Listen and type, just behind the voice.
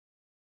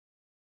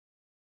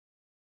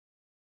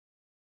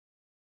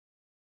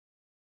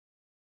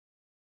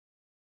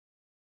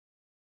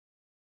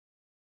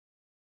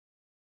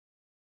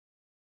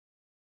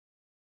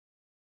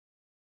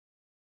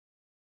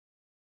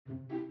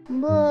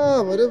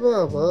বাবা রে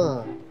বাবা,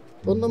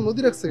 তোর নাম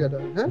নদী রাখছে কেটা?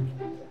 হ্যাঁ,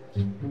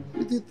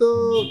 তুই তো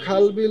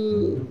খাল বিল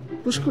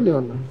পুষ্কুনি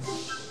না,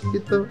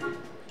 তুই তো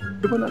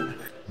ডুবো না।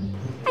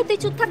 এই তুই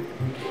চুপ থাক,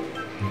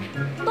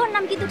 তোর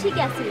নাম কিন্তু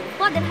ঠিকই আছিল,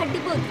 পদের হাড্ডি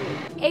বলছি।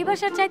 এই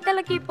বাসার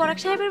চাইতালা কি পরাগ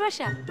সাহেবের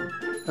বাসা?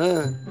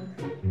 হ্যাঁ,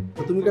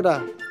 তো তুমি কেটা?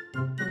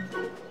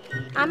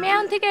 আমি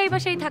এখন থেকে এই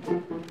বাসায় থাকবো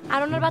আর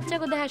ওনার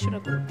বাচ্চাকে দেখাশোনা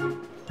করবো।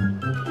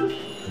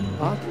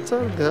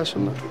 বাচ্চার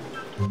দেখাশোনা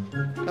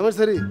আমার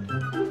সারি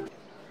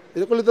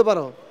এটা করলে তো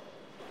পারো।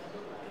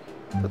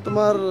 তা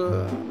তোমার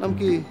নাম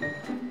কি?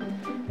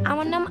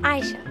 আমার নাম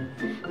আয়েশা।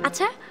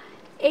 আচ্ছা,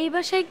 এই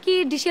বাসায় কি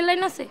ডিশের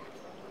লাইন আছে?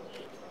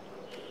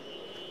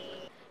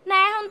 না,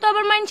 এখন তো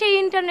আবার মানুষ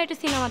ইন্টারনেটে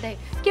সিনেমা দেয়,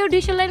 কেউ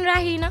ডিশের লাইন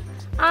রাখি না।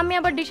 আমি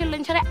আবার ডিশের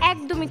লাইন ছাড়া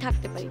একদমই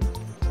থাকতে পারি না।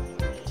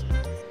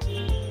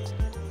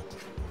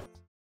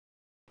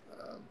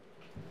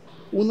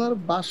 ওনার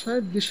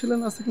বাসায়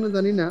ডিশেলান আছে কিনা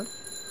জানি না,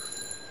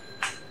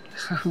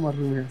 আমার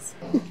রুমে আছে।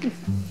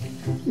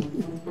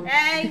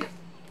 এই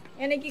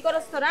এনে কি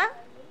করছ তোরা?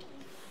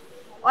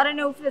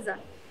 অরেনে উফরে যা,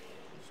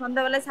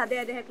 সন্ধ্যাবেলায় ছাদে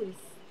দেখা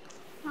করিস।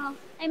 হ্যাঁ,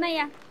 এই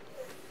মাইয়া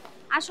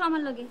আসো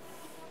আমার লগে,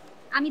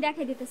 আমি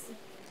দেখাই দিতেছি।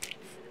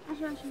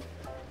 আসো আসো।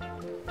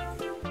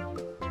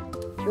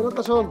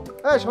 এলাতা শোন,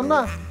 এই শোন না,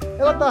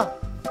 এলাতা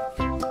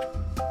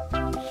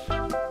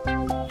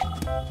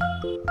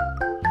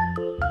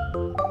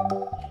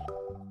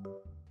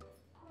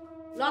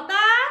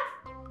লতা,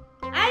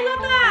 এই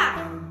লতা,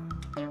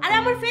 আরে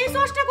আমার ফেস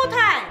ওয়াশটা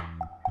কোথায়?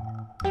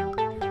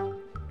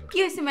 কি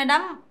হয়েছে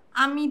ম্যাডাম?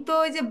 আমি তো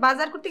ওই যে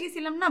বাজার করতে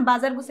গেছিলাম না,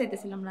 বাজার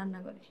গুছাইতেছিলাম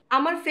রান্নাঘরে।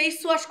 আমার ফেস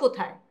ওয়াশ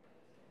কোথায়?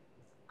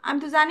 আমি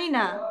তো জানি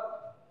না,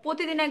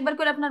 প্রতিদিন একবার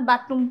করে আপনার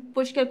বাথরুম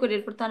পরিষ্কার করে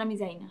এরপর তো আর আমি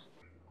যাই না।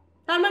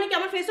 তার মানে কি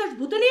আমার ফেস ওয়াশ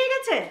ভূতে নিয়ে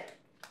গেছে?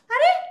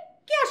 আরে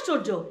কি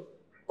আশ্চর্য,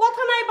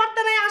 কথা নাই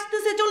বার্তা নাই,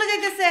 আসতেছে চলে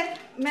যাইতেছে।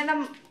 ম্যাডাম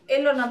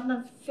এলো না আপনার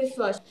ফেস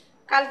ওয়াশ,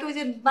 কালকে ওই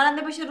যে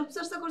বারান্দা বসে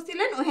রূপচর্চা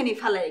করছিলেন ওখানেই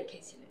ফালাই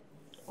রেখেছিলেন।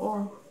 ও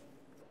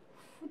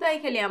তাই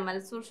খালি আমার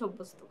চোর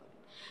সাব্যস্ত করে,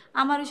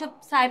 আমার ওইসব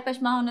সাইপাস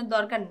মাহনের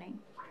দরকার নেই।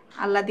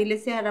 আল্লাহ দিলে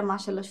চেহারা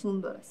মাশাআল্লাহ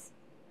সুন্দর আছে।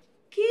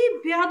 কি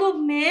বেয়াদব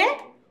মেয়ে,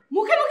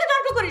 মুখে মুখে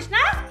তর্ক করিস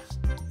না,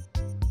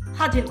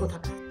 হাজির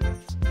কোথাকার।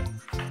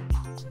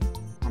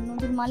 আর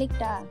নদীর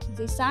মালিকটা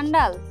যে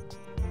সান্ডাল,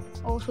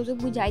 ও সুযোগ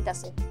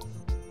বুঝাইতাছে।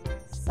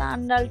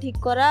 সান্ডাল ঠিক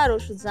করা আর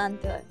ওষুধ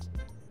জানতে হয়,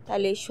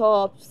 তাহলে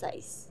সব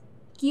সাইজ।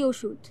 কি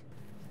ওষুধ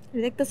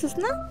দেখতেছিস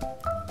না?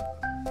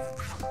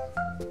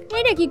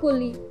 এইটা কি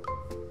করলি?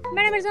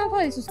 ম্যাডামের জামা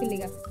ফালাই দিছিস কি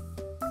লিগা?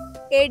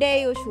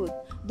 এইটাই ওষুধ।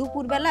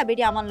 দুপুরবেলা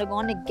বেটি আমার লগে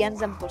অনেক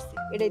গ্যাঞ্জাম করছে,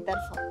 এটাই তার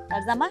ফল।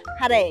 তার জামা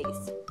হারাই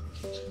গেছে।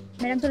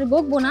 ম্যাডাম তোরে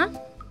বকবো না?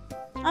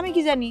 আমি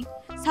কি জানি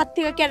ছাদ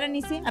থেকে কেটে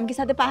নিছে, আমি কি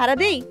ছাদে পাহারা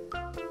দেই?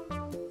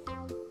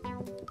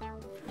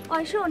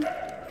 ওই শোন,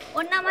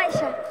 ওর নাম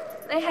আয়েশা,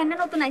 ওই হ্যান্ডা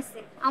নতুন আইছে,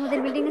 আমাদের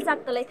বিল্ডিং এর 4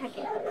 তলায়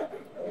থাকে।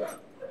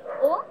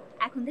 ও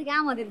এখন থেকে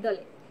আমাদের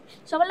দলে,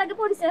 সবার লাগে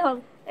পরিচয় হোক।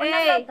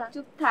 এই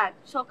চুপ থাক,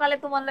 সকালে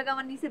তোমার লগে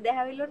আমার নিচে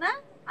দেখা হইলো না?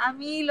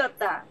 আমি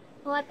লতা।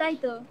 ও তাই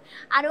তো,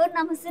 আর ওর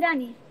নাম হচ্ছে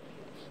রানী।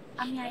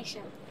 আমি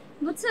আয়েশা।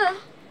 বুঝছো?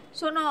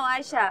 শোনো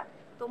আয়েশা,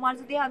 তোমার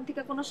যদি এখান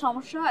থেকে কোনো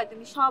সমস্যা হয়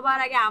তুমি সবার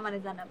আগে আমারে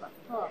জানাবা।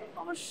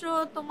 অবশ্য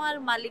তোমার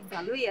মালিক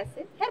ভালোই আছে,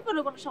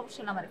 এরপরও কোনো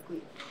সমস্যা না আমারে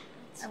কই,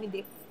 আমি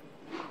দেখ।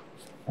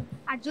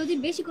 আর যদি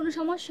বেশি কোনো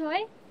সমস্যা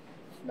হয়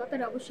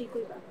লতার অবশ্যই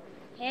কইবা।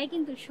 হ্যাঁ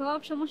কিন্তু সব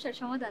সমস্যার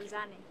সমাধান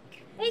জানে।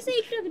 এই যে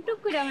একটু টুক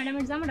করে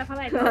ম্যাডামের জামাটা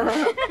ফালাই দাও।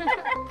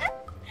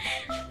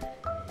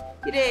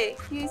 রে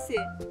কি হইছে?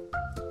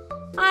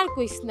 আর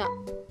কইস না,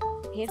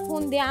 হে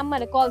ফোন দিয়ে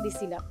আমারে কল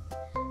দিছিলাম,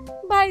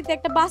 বাড়িতে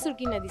একটা বাছুর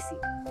কিনা দিছি,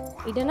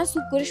 এটা না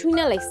চুপ করে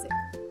শুইনা লাইছে।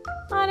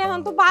 আর এখন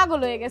তো পাগল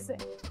হয়ে গেছে,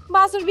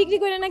 বাছুর বিক্রি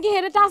করে নাকি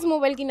হেরে টাচ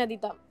মোবাইল কিনা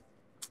দিতাম।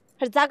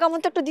 আর জায়গা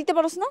মতো একটা দিতে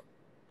পারোস না?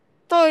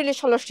 তো হইলে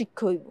শালা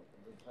শিক্ষা হইব।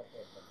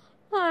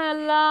 হায়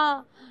আল্লাহ,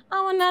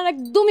 আমার না আর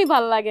একদমই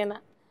ভাল লাগে না।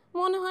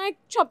 মনে হয়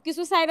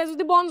সবকিছু সাইরা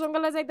যদি বন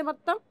জঙ্গলে যাইতে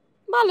পারতাম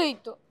ভালোই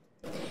তো।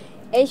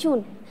 এই শুন,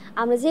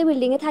 আমরা যে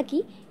বিল্ডিং এ থাকি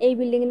এই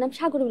বিল্ডিং এর নাম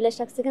সাগর বিলাস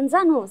রাখছে কেন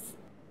জানোস?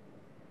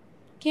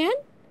 কেন?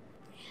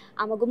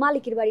 আমাগো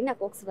মালিকের বাড়ি না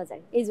কক্সবাজার,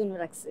 এই জন্য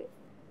রাখছে।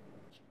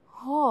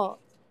 হ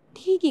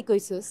ঠিকই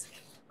কইছস,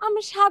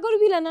 আমরা সাগর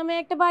বিলা নামে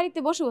একটা বাড়িতে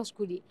বসবাস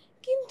করি,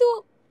 কিন্তু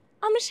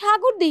আমরা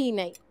সাগর দেখি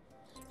নাই।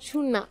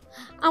 শুন না,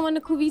 আমার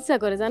না খুব ইচ্ছা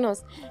করে জানোস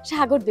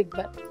সাগর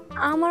দেখবার।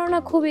 আমারও না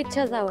খুব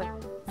ইচ্ছা যাওয়ার।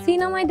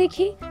 সিনেমায়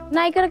দেখি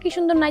নায়িকারা কি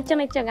সুন্দর নাইচা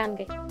নাইচা গান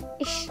গায়।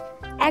 ইস,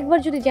 একবার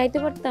যদি যাইতে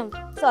পারতাম।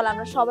 চল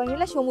আমরা সবাই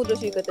মিলে সমুদ্র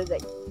সৈকতে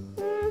যাই।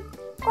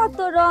 কত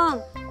রং,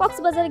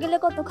 কক্সবাজার গেলে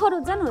কত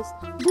খরচ জানোস?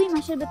 2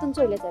 মাসের বেতন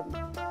চলে যাবে।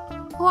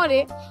 ঘরে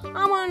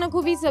আমার না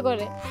খুব ইচ্ছা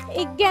করে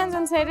এই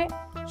গ্যাঞ্জাম সাইডে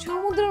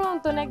সমুদ্রের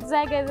মতন এক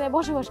জায়গায় যায়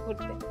বসবাস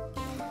করতে।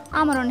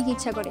 আমার অনেক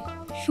ইচ্ছা করে,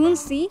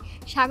 শুনছি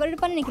সাগরের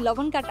পানি নাকি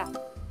লবণ কাটা।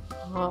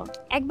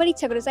 একবার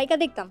ইচ্ছা করে জায়গা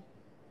দেখতাম,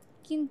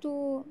 কিন্তু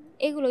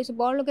এগুলো হচ্ছে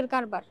বড় লোকের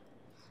কারবার,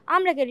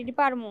 আমরা কে রেডি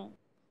পারমু?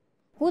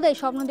 হুদাই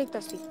স্বপ্ন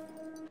দেখতাছি।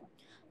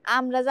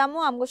 আমরা যাবো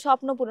আমগো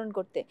স্বপ্ন পূরণ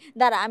করতে।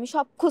 দাঁড়া আমি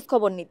সব খোঁজ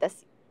খবর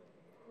নিতাছি।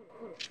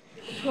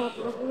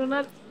 স্বপ্ন পূরণ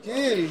আর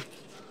কি?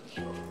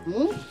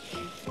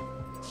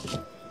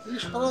 কি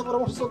সারা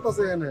পরামর্শ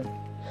চলতেছে এখানে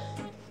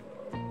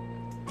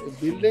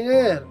বিল্ডিং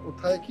এর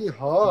কোথায় কি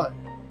হয়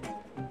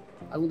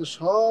আমি তো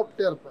সব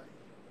টের পাই।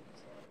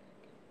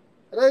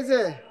 এই যে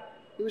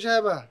তুমি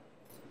সাহেবা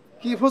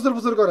কি ফসর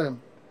ফসর করেন?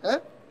 হ্যাঁ,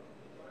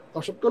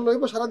 অসব করলে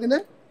হইব সারাদিনে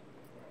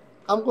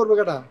কাম করবে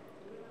কেটা?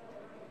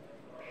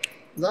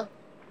 যা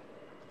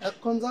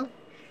এখন যা,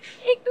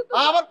 একটু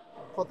আবার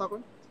কথা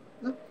কই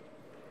না,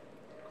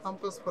 কাম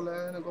কাজ ফলে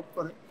গপ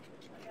করে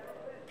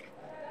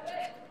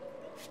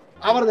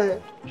আবার দেখে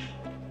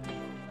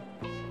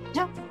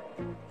যা।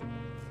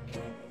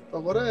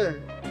 তারপরে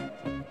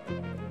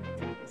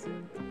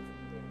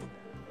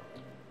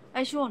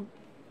এই শোন,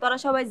 তোরা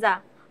সবাই যা,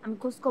 আমি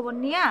খোঁজ খবর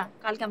নিয়ে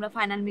কালকে আমরা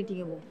ফাইনাল মিটিং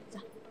এ বলবো।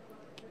 যা।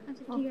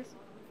 আচ্ছা ঠিক আছে।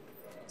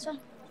 চল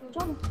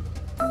চলো।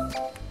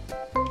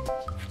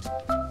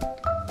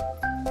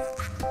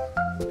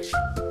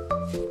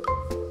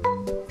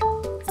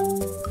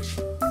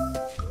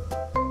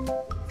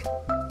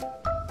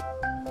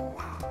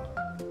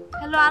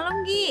 হ্যালো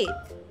আলমগীর,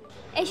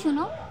 এই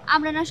শোনো,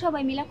 আমরা না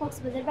সবাই মিলে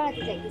কক্সবাজার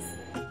বেড়াতে যাইতেছি।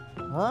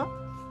 হ্যাঁ,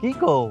 কি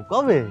কও?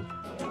 কবে?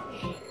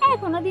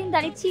 এখনো দিন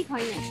তারিখ ঠিক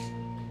হয় না,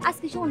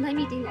 আজকে সন্ধ্যায়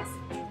মিটিং আছে,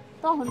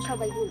 তখন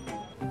সবাই বলবে।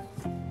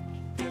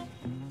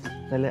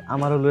 তাহলে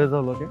আমারও লয়ে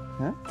যাও লোকে।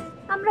 হ্যাঁ,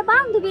 আমরা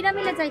বান্ধবীরা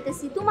মিলে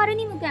যাইতেছি, তোমারে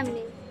নিমু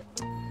কেমনে?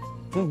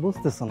 তুমি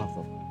বুঝতেছো না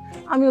তো,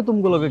 আমিও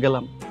তুমগুলোকে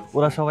গেলাম,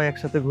 ওরা সবাই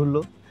একসাথে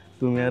ঘুরলো,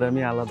 তুমি আর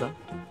আমি আলাদা,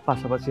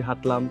 পাশাপাশি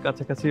হাঁটলাম,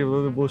 কাছাকাছি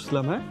এভাবে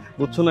বসলাম। হ্যাঁ,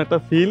 বুঝছো না, একটা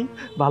ফিল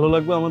ভালো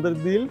লাগবে আমাদের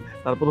দিল,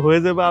 তারপর হয়ে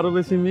যাবে আরো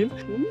বেশি মিল।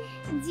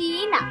 জি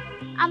না,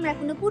 আমরা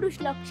কোনো পুরুষ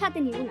লোক সাথে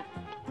নিব না।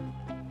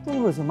 তুমি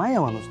বলছো মাইয়া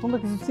মানুষ, তোমরা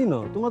কিছু চিনো?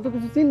 তোমরা তো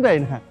কিছু চিনবাই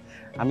না।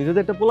 আমি যদি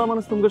একটা পোলা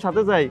মানুষ তোমাকে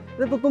সাথে যাই,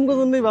 এটা তো তোমাকে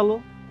জন্যই ভালো।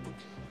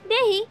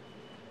 দেখি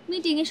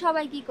মিটিং এ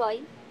সবাই কি কয়,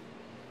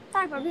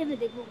 তারপর ভেবে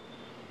দেখব।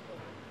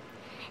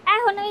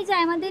 এখন ওই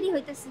যাই, আমার দেরি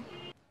হইতেছে।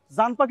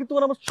 জান পাখি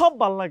তোমার আমার সব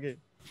ভাল লাগে,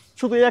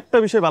 শুধু এই একটা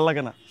বিষয় ভাল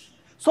লাগে না,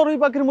 চড়ুই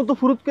পাখির মতো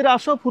ফুরুত করে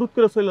আসো, ফুরুত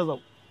করে চলে যাও।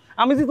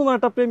 আমি যে তোমার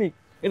একটা প্রেমিক,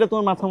 এটা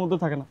তোমার মাথার মধ্যে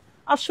থাকে না।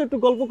 আসছো, একটু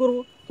গল্প করবো,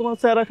 তোমার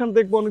চেহারা খান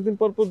দেখবো, অনেকদিন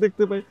পর পর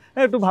দেখতে পাই,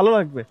 হ্যাঁ একটু ভালো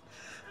লাগবে।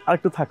 আর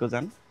একটু থাকো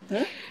জান।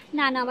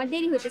 না না, আমার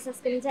দেরি হইতেছে,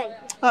 আজকে আমি যাই।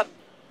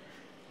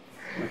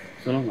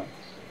 শোনো না,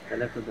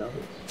 তাহলে একটু দাও।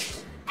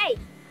 এই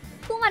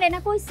তোমারে না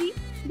কইছি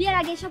বিয়ের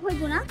আগে এসব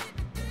হইব না।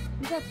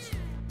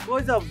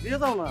 কই যাও? দিয়ে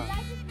দাও না,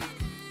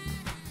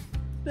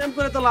 প্রেম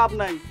করে তো লাভ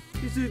নাই,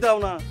 কিছুই দাও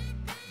না,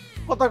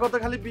 কথা কথা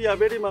খালি বিয়া,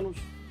 বেড়ি মানুষ।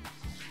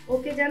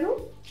 ওকে জানো,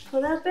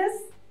 খোদা হাফেজ,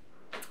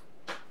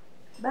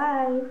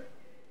 বাই।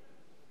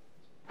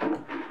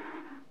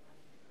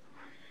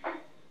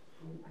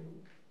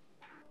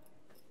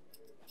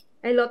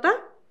 এই লতা,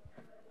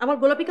 আমার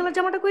গোলাপি কালার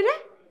জামাটা কই রে?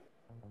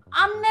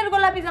 আমনের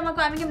গোলাপি জামা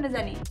কই আমি কেমনে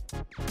জানি?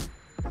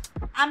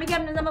 আমি কি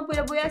আমনের জামা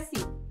পরে বই আছি?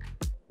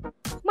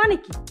 মানে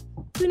কি,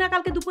 তুই না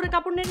কালকে দুপুরে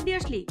কাপড় নেড়ে দিয়ে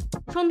আসলি,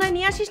 সন্ধ্যায়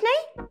নিয়ে আসিস নাই?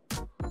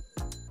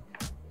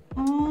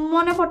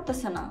 মনে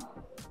পড়তেছে না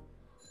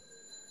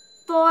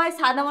তো, ওই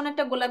সাদা মনে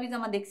একটা গোলাপি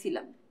জামা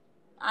দেখছিলাম,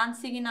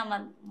 আনছি কিনা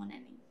আমার মনে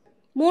নেই।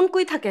 মন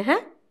কই থাকে?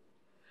 হ্যাঁ,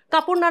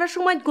 কাপড় নাড়ার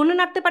সময় গনে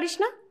নাড়তে পারিস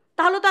না?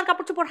 তাহলে তো আর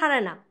কাপড় চোপড়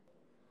হারায় না।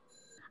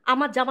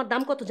 আমার জামার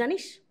দাম কত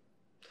জানিস?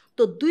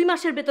 তো 2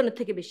 মাসের বেতনের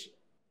থেকে বেশি।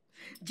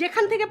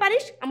 যেখান থেকে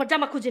পারিস আমার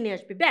জামা খুঁজে নিয়ে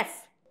আসবি, ব্যাস।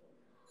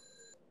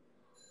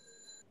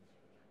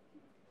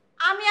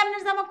 আমি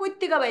আপনার জামা কই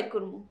থেকে বাইর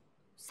করবো?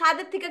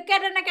 সাদের থেকে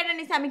কেটে না কেটে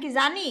নিছে আমি কি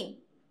জানি?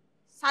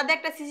 সাদে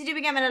একটা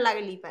সিসিটিভি ক্যামেরা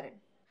লাগালেই পারেন।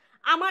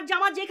 আমার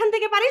জামা যেখান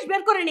থেকে পারিস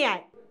বের করে নিয়ে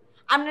আয়।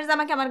 আপনার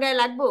জামা কি আমার গায়ে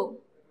লাগবো?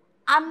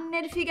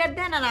 আপনার ফিগার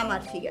দেন আর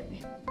আমার ফিগার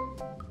দেন,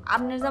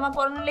 আপনার জামা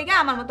পরানোর লেগে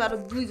আমার মতো আরো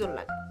 2 জন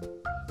লাগবে।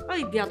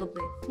 ওই বিয়াদব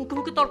রে, মুখে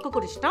মুখে তর্ক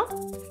করিস না।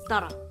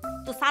 দাঁড়া,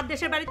 তো সাত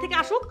দেশের বাড়ি থেকে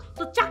আসুক,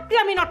 তো চাকরি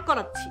আমি নট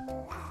করাচ্ছি।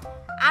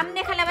 আপনি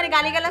খালি আমার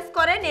গালিগালাজ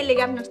করেন, এর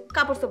লেগে আপনার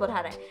কাপড় চোপড়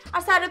হারায়।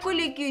 আর স্যারে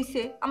কইলে কি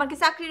হইছে? আমার কি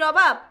চাকরির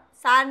অভাব?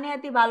 স্যার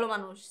নেহাতি ভালো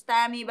মানুষ, তাই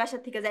আমি এই বাসা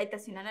থেকে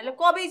যাইতাছি না, নাহলে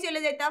কবেই চলে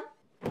যাইতাম।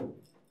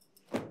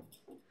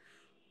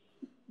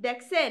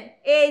 দেখছেন,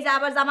 এই যে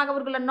আবার জামা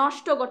কাপড়গুলো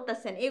নষ্ট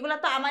করতেছেন, এগুলা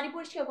তো আমারই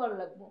পরিষ্কার করা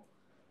লাগবো।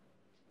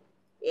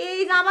 এই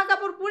জামা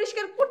কাপড়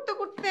পরিষ্কার করতে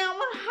করতে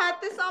আমার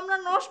হাতে চামড়া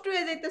নষ্ট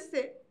হয়ে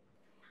যাইতেছে।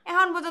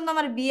 এখন পর্যন্ত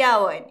আমার বিয়া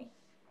হয়নি,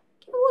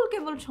 কেবল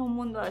কেবল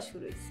সম্বন্ধ আসা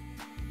শুরু হয়েছে।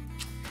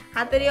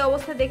 হাতের এই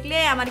অবস্থা দেখলে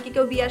আমার কি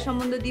কেউ বিয়ার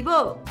সম্বন্ধ দিব?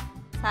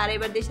 স্যার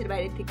এবার দেশের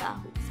বাইরে থেকে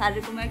আহুক, স্যার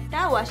এরকম একটা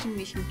ওয়াশিং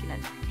মেশিন কিনা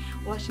দেয়,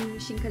 ওয়াশিং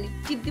মেশিন খালি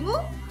টিপ দিব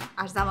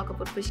আর জামা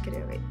কাপড় পরিষ্কার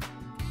হবে।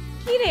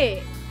 কি রে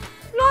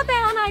লতা,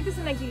 এখন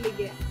আইতেছে নাকি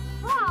লেগে?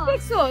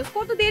 দেখছোস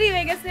কত দেরি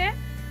হয়ে গেছে,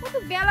 কত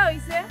বেলা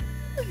হইছে,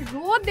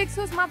 রোদ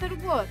দেখছোস মাথার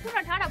উপর পুরো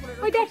ঠাড়া পুরো।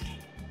 ওই দেখ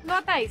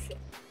লতা আইছে।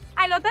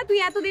 আই লতা, তুই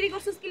এত দেরি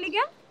করছিস কি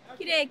লেগে?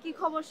 কি রে, কি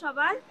খবর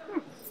সবার?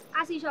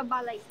 আসি সব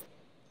বালাই।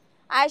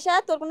 আয়শা,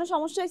 তোর কোনো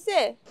সমস্যা হয়েছে?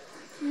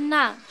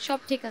 না, সব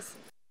ঠিক আছে।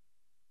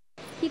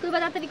 কি করবা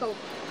তাড়াতাড়ি কও,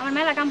 আমার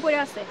মেলা কাম পড়ে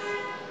আছে,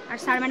 আর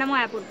স্যার ম্যাডামও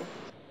আয়া পড়বো।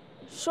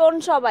 শোন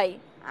সবাই,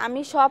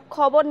 আমি সব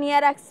খবর নিয়ে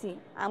রাখছি,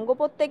 আমগো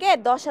প্রত্যেকে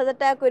 10,000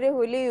 টাকা করে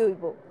হইলেই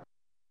হইব।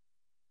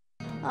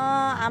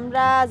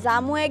 আমরা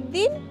যামু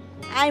একদিন,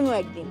 আইমু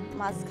একদিন,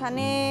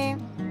 মাঝখানে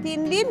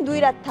 3 দিন 2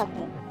 রাত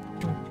থাকবো।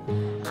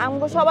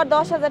 আমগো সবার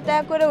 10,000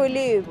 টাকা করে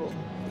হইলেই হইব।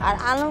 আর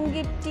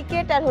আলমগীর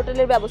টিকিট আর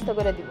হোটেলের ব্যবস্থা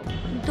করে দিব।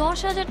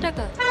 10,000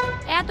 টাকা?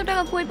 এত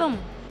টাকা কই পামু?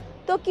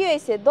 তো কি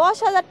হয়েছে,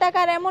 10,000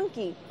 টাকার এমন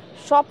কি?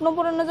 স্বপ্ন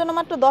পূরণের জন্য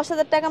মাত্র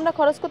 10,000 টাকা আমরা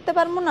খরচ করতে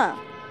পারবো না?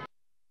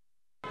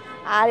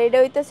 আর এটা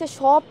হইতেছে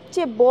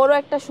সবচেয়ে বড়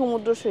একটা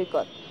সমুদ্র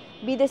সৈকত,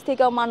 বিদেশ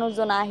থেকেও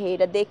মানুষজন আহে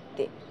এটা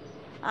দেখতে।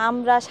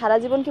 আমরা সারা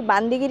জীবন কি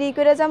বান্দিগিরি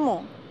করে যাবো?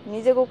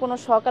 নিজেকে কোনো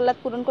শখ আহ্লাদ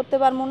পূরণ করতে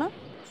পারবো না?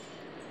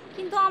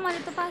 কিন্তু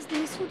আমাদের তো 5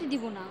 দিন ছুটি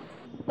দিব না।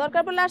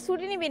 দরকার পড়লে আর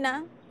ছুটি নিবি না,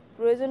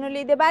 প্রয়োজন হলে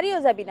ঈদে বাড়িও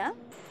যাবি না।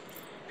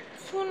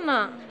 শুন না,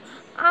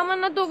 আমার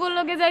না তোর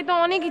লগে যাইতে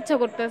অনেক ইচ্ছা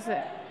করতেছে,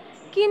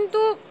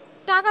 কিন্তু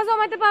টাকা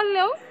জমাইতে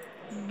পারলেও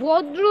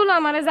বদরুল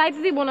আমারে যাইতে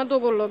দিব না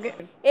তোর লগে।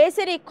 এই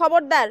সেরি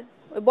খবরদার,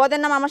 ওই বদের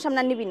নাম আমার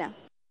সামনে নিবি না।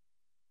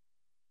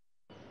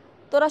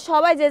 তোরা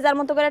সবাই যে যার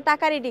মতো করে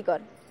টাকা রেডি কর,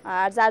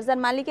 আর যার যার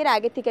মালিকের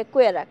আগে থেকে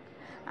কয়ে রাখ।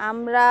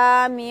 আমরা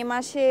মে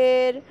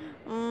মাসের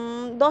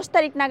 10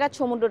 তারিখ নাগাদ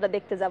সমুদ্রটা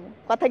দেখতে যাব,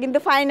 কথা কিন্তু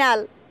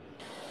ফাইনাল।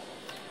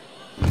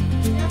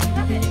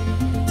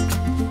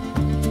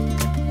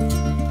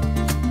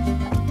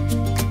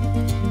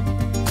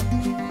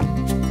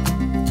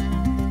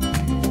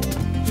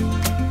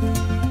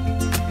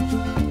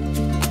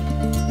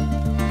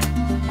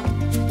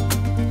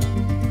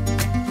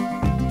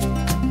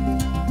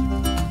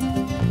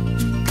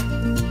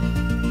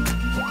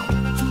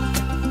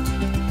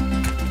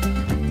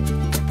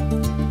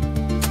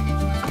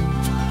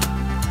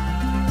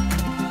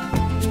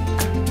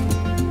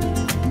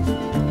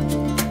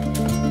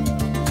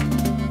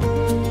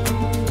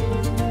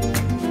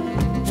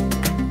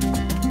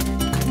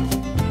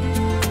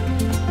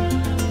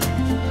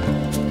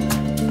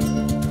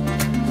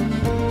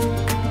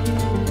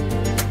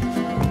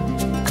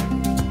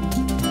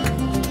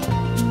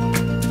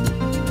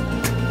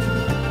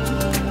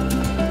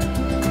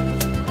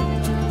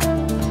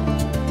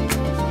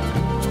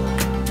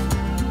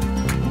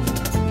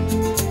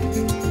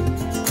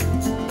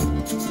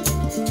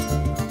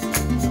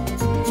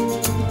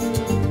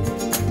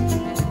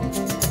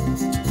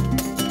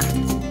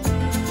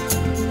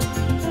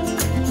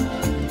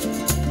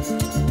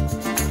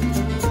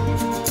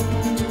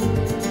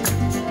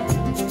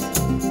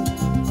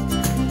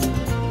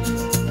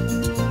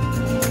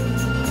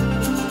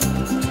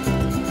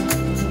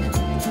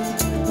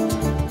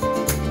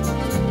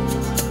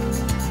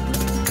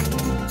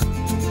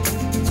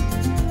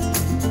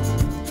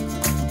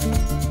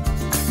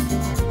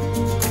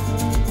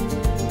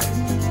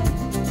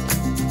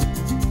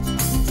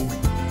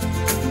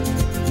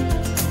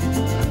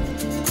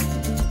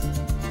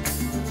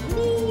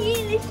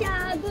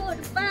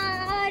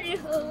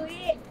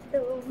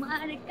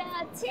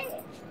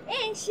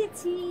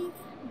 এসেছি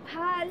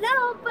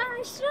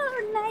ভালোবাসো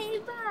নাই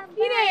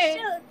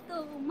বাবাসো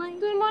তোমায়।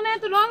 তোর মনে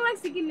এত রং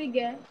লাগছে কি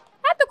লিগা,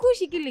 এত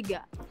খুশি কি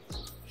লিগা?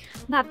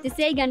 ভাবতেছি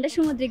এই গানটা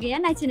সমুদ্রে গিয়া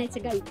নাইচে নাইচে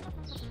গাইব।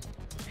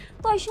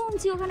 তাই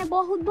শুনছি ওখানে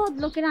বহুত বহুত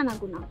লোকের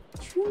আনাগোনা,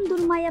 সুন্দর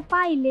মায়া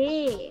পাইলে।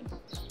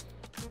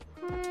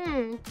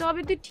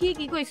 তবে তুই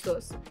ঠিকই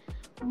কইছস,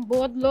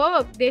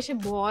 বদলোক দেশে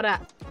ভরা,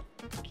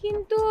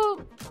 কিন্তু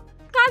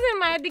কাজের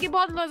মায়ের দিকে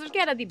বদনজর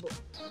কেরা দিব?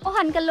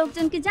 ওখানকার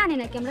লোকজন কি জানে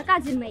নাকি আমরা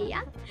কাজের মাইয়া?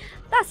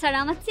 তাছাড়া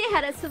আমার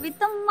চেহারা ছবি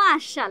তো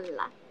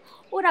মাশাআল্লাহ,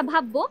 ওরা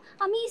ভাববো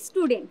আমি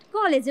স্টুডেন্ট,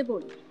 কলেজে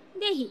পড়ি।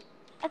 দেখি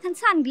এখন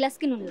সানগ্লাস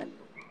কিনুন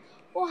লাগবে।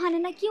 ওখানে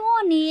নাকি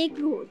অনেক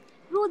রোদ,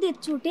 রোদের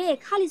চোটে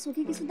খালি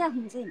চোখে কিছু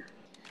দেখুন যায় না।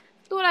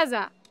 তোরা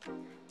যা,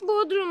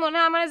 বদরুল মনে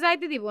আমার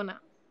যাইতে দিব না।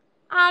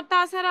 আর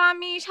তাছাড়া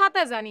আমি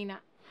সাঁতার জানি না,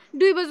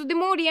 ডুইবা যদি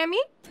মরি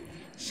আমি।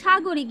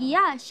 সাগরে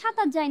গিয়া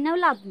সাঁতার যাই না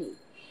লাভ নেই,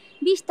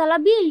 20 তলা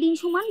বিল্ডিং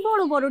সমান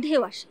বড় বড়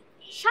ঢেউ আসে।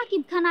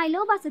 সাকিব খান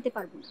আইলেও বাঁচাতে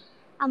পারবো না,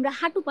 আমরা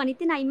হাঁটু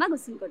পানিতে নাইমা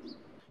গোসল করি।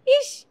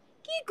 ইস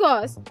কি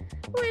কস,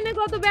 ওইনে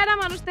কত বেড়া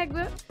মানুষ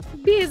থাকবে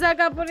ভেজা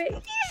কাপড়ে,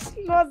 ইস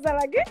লজ্জা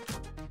লাগে।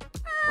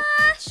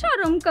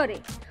 শরম করে,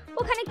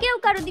 ওখানে কেউ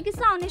কারো দিকে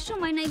সাউনের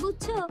সময় নাই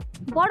বুঝছো।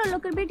 বড়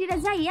লোকের বেটিরা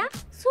যাইয়া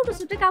ছোট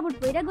ছোট কাপড়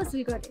পইরা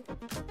গোসল করে।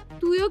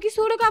 তুইও কি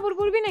ছোট কাপড়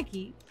পরবি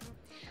নাকি?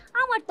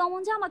 আমার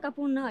তেমন জামা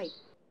কাপড় নয়,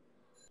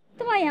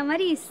 তোমায় আমার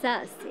ইচ্ছা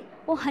আছে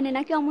ওখানে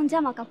নাকি অমন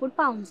জামা কাপড়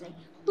পাওয়া যায়।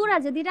 তোরা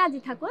যদি রাজি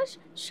থাকস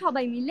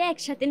সবাই মিলে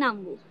একসাথে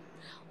নামবো,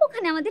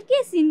 ওখানে আমাদের কে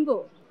চিনবো?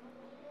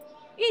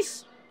 ইস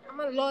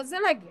আমার লজ্জা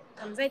লাগে,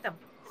 আমি যাইতাম।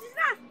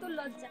 তোর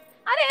লজ্জা?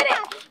 আরে আরে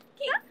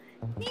কি?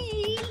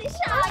 নীল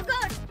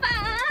সাগর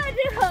পার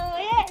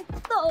হয়ে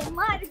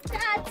তোমার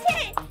কাছে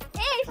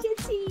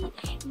এসেছি,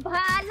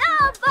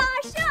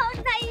 ভালোবাসো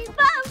নাই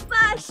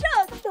বাবাসো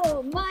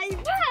তোমায়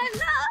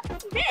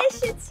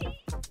ভালোবেসেছি।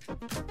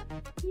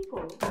 কি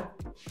করো?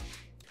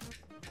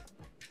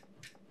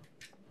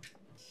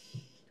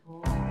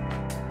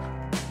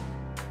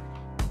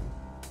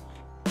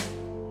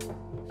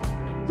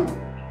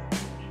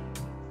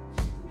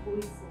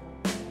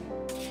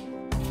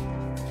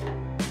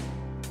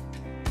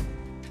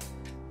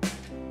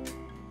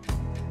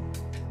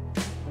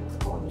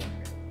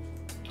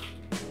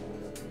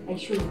 এই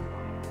শুনো,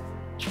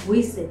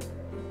 হইছে।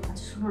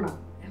 আচ্ছা শোনো না,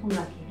 এখন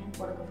রাখি, হ্যাঁ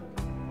পরে কথা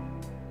বলবো।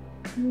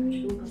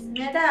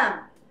 ম্যাডাম,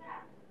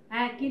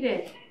 হ্যাঁ কি রে?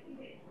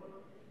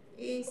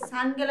 এই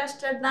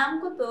সানগ্লাসটার দাম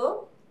কত?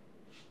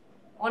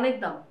 অনেক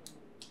দাম।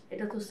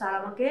 এটা তো স্যার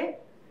আমাকে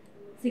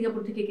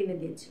সিঙ্গাপুর থেকে কিনে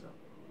দিয়েছিল।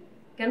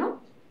 কেন?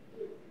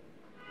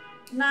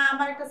 না,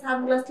 আমার একটা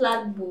সানগ্লাস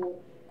লাগবো।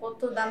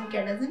 কত দাম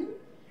কেটে জানি?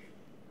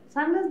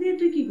 সানগ্লাস দিয়ে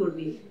তুই কি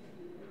করবি?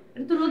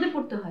 এটা তো রোদে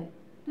পড়তে হয়,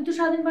 তুই তো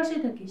সারাদিন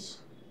বাসায় থাকিস।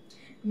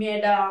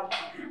 ম্যাডাম,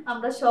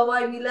 আমরা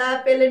সবাই মিলা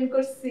প্ল্যান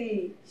করছি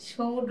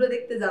সমুদ্র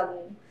দেখতে যাব।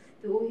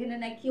 তো ওখানে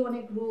নাকি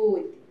অনেক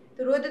রোদ, তো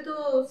রোদে তো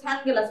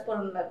সানগ্লাস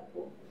পরান লাগবো,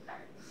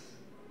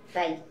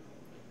 তাই।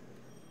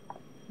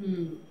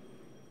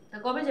 তা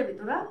কবে যাবি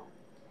তোরা?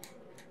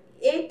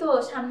 এই তো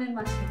সামনের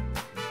মাসে।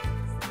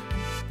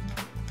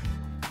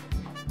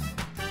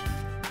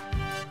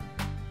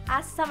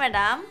 আচ্ছা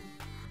ম্যাডাম,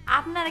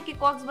 আপনারা কি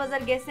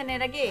কক্সবাজার গেছেন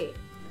এর আগে?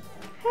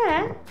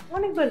 হ্যাঁ,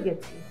 অনেকবার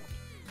গেছি।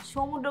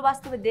 সমুদ্র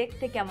বাস্তবে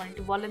দেখতে কেমন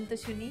একটু বলেন তো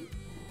শুনি।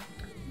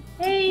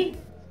 এই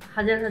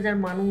হাজার হাজার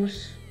মানুষ,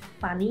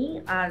 পানি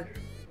আর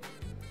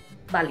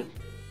বালি।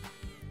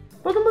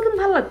 প্রথম প্রথম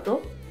ভাল লাগতো,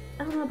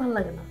 এখন আর ভাল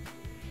লাগে না।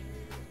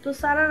 তো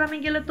স্যার আর আমি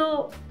গেলে তো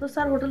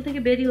স্যার হোটেল থেকে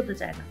বেরই হতে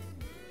চায় না,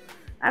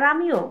 আর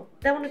আমিও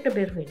তেমন একটা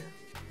বের হই না।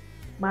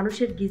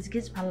 মানুষের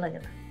গিজগিজ ভাল লাগে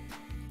না।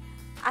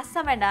 আচ্ছা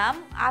ম্যাডাম,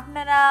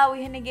 আপনারা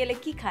ওইখানে গেলে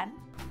কি খান?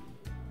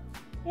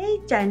 এই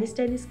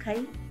চাইনিজ খাই।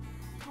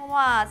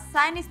 ওমা,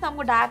 চাইনিজ তো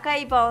আমাকে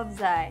ঢাকাই পাওয়া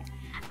যায়।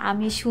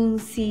 আমি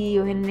শুনছি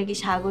ওখানে নাকি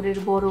সাগরের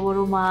বড়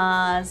বড়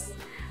মাছ,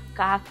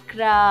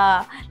 কাঁকড়া,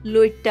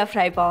 লইট্টা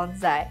ফ্রাই পাওয়া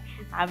যায়।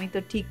 আমি তো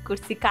ঠিক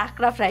করছি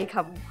কাঁকড়া ফ্রাই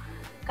খাবো।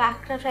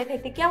 কাঁকড়া ফ্রাই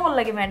খাইতে কেমন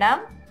লাগে ম্যাডাম?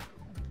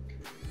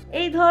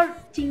 এই ধর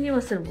চিংড়ি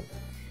মাছের মতো।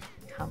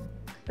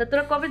 তা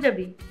তোরা কবে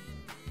যাবি?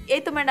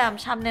 এই তো ম্যাডাম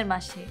সামনের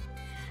মাসে।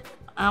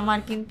 আমার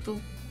কিন্তু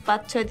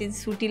 5-6 দিন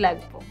ছুটি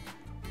লাগবে,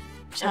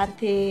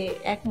 সাথে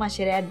 1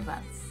 মাসের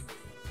অ্যাডভান্স।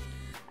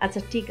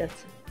 আচ্ছা ঠিক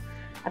আছে।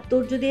 আর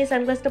তোর যদি এই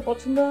সানগ্লাসটা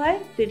পছন্দ হয়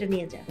তুই এটা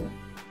নিয়ে যা।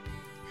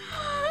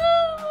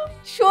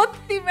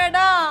 সত্যি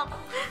ম্যাডাম?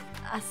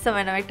 আচ্ছা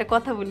ম্যাডাম, একটা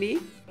কথা বলি।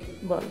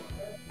 বল।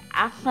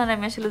 আপনার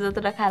আমি আসলে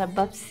যতটা খারাপ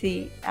ভাবছি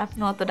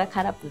আপনি অতটা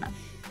খারাপ না।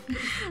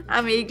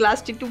 আমি এই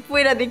গ্লাসটা একটু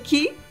পয়রা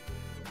দেখি।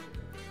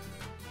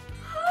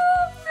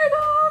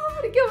 ম্যাডাম,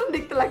 কেমন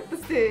দেখতে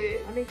লাগতেছে?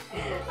 অনেক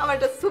আমার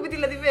একটা ছবি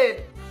দিলে দিবেন?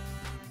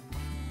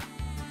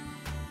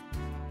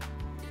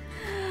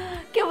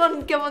 কেমন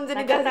কেমন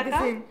জানি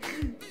লাগতেছে।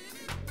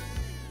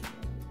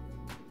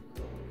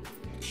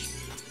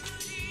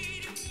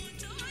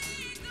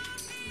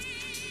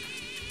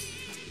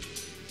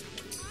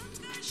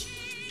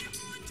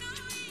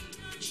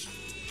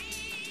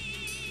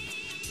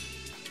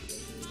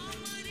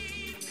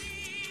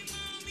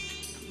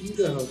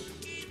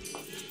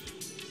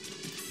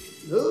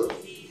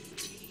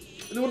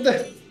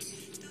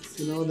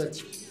 সিনেমা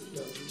দেখছি।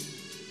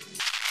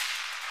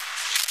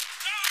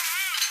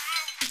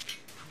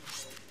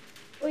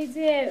 ওই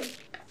যে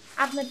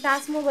আপনার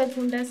টাচ মোবাইল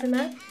ফোনটা আছে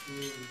না,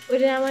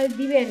 ওইটা আমার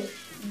দিবেন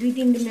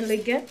 2-3 দিনের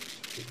লইগে।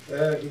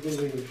 হ্যাঁ, ঠিক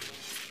আছে।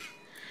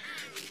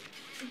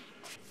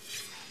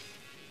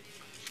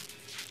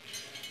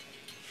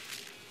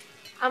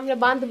 আমরা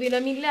বান্ধবীরা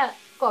মিললা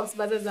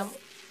কক্সবাজার যাবো,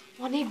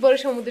 অনেক বড়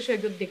সমুদ্র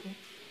সৈকত দেখুন।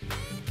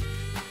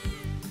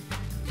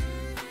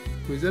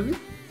 কই যাবি?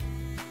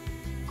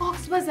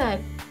 কক্সবাজার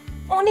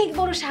অনেক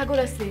বড় সাগর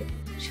আছে,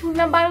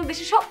 শুনলাম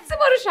বাংলাদেশের সবচেয়ে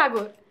বড়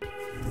সাগর।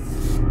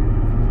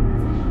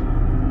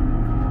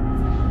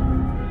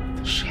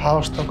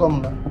 সাহস তো কম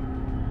না।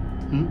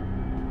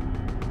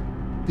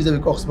 তুই যাবি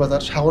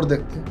কক্সবাজার সাগর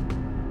দেখতে?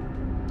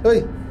 ওই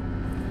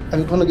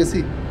আমি কখনো গেছি?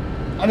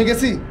 আমি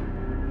গেছি?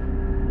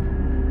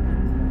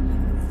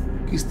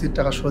 কিস্তির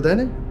টাকা শোধ দেয়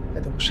না,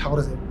 এত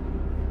সাগরে যাবে।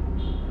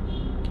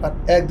 আর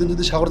একদিন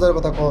যদি সাগর যাওয়ার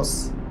কথা কস,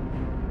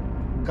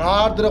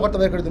 কার দূরে করতে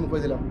বের করে তুমি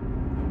কই দিলাম।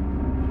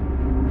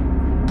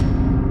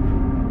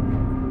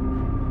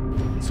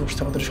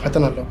 চোখটা কত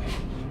শয়তান লোক,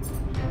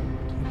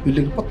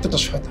 বিল্ডিং প্রত্যেকটা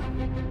শয়তান,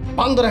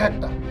 বান্দর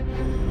একটা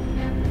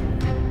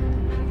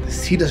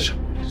সিট আছে সব।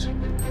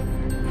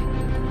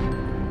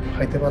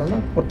 খাইতে পারে না,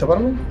 করতে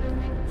পারে না,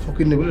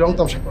 ফকির নেই বলে রং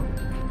তামসা করবে।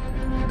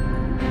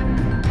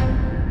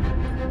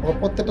 ও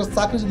প্রত্যেকটা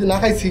চাকরি যদি না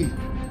খাইছি,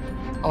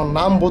 আমার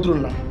নাম বদরুল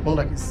না, মনে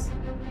রাখিস।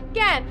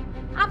 কেন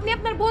আপনি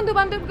আপনার বন্ধু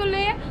বান্ধবকে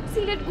লয়ে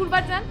সিলেট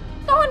ঘুরবার যান,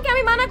 তখন কি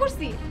আমি মানা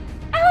করছি?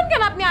 এখন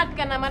কেন আপনি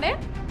আটকান না? মানে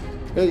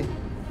এই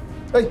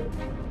এই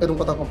এরকম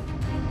কথা কম।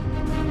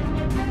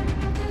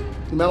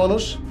 তুই মেয়ে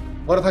মানুষ,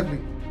 ঘরে থাকবি,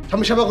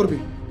 স্বামী সেবা করবি।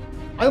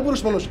 আমি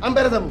পুরুষ মানুষ, আমি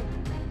বেড়ে যাবো।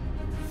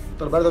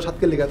 তোর বেড়ে যাবো 7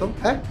 কিল লিগা তো?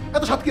 হ্যাঁ,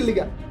 এত 7 কিল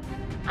লিগা?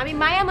 আমি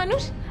মায়া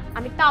মানুষ,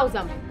 আমি তাও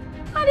যাবো।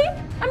 আরে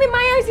আমি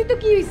মায়া হয়েছি তো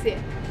কি হয়েছে?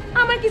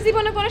 আমার কি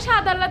জীবনে কোনো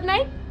স্বাদ আহ্লাদ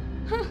নাই?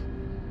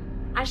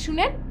 আর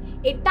শুনেন,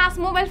 এই টাচ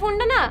মোবাইল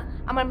ফোনটা না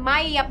আমার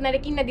মাই আপনারে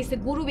কিনা দিছে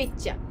গরু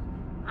বেচ্চা।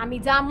 আমি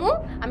যামু,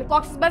 আমি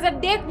কক্সবাজার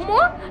দেখমু,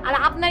 আর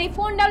আপনার এই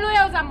ফোনটা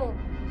লয়েও যামু,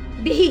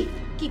 দেখি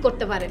কি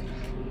করতে পারেন।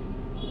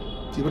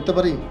 কি করতে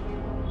পারি?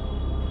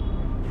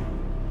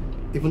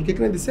 এখন কে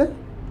কিনে দিছে?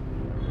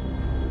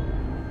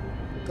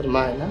 তোর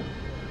মায় না?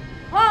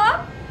 হ্যাঁ,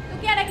 তো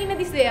কে এটা কিনে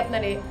দিছে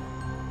আপনারে?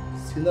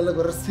 সিনালে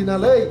ঘরের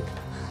সিনালে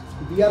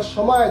বিয়ার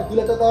সময় 2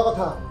 লাখ টাকা দেওয়ার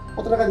কথা,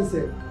 কত টাকা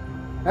দিছে?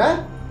 হ্যাঁ,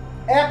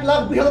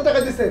 1,20,000 টাকা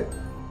দিছে।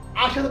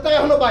 80,000 টাকা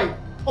এখনো পাই।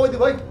 কবে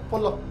দিব ভাই ফোন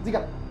লো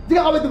জিগা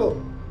জিগা কবে দিব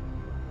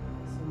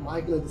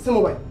মাইক লো দিছে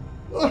মোবাইল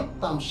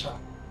তামসা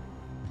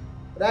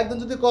একদিন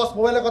যদি কস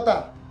মোবাইলের কথা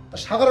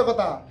সাগরের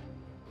কথা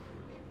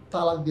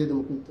তালাক দিয়ে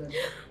দেবো কিন্তু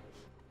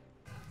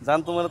জান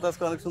তোমার তো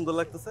আজকে অনেক সুন্দর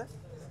লাগতেছে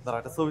দাঁড়া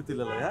একটা ছবি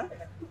তুলে লাই হ্যাঁ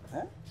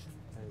হ্যাঁ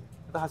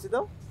একটা হাসি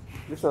দাও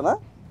বুঝছো না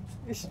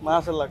ইস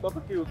মাশাআল্লাহ কত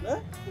কিউট না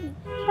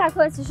থাক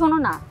হয়েছে শোনো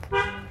না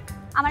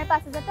আমার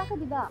 5,000 টাকা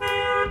দিবা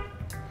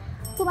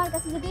তোমার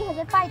কাছে যদি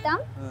 2,000 পাইতাম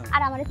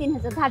আর আমারে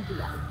 3,000 ধার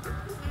দিবা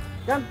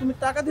কেন তুমি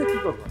টাকা দিয়ে কি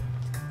করবে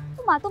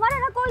তোমার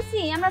না কইছি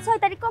আমরা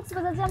 6 তারিখ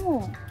কক্সবাজার যাবো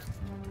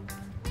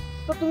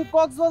তো তুমি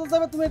কক্সবাজার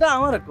যাবে তুমি এটা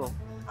আমারে কও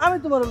আমি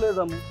তোমারে লয়ে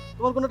যাবো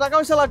তোমার কোনো টাকা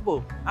পয়সা লাগবো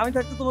আমি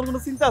থাকতে তোমার কোনো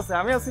চিন্তা আছে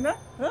আমি আছি না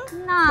হ্যাঁ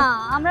না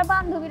আমরা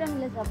বান্ধবীরা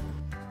মিলে যাব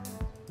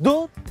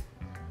দূর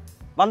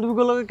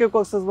বান্ধবীগুলোর লগে কেউ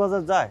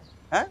কক্সবাজার যায়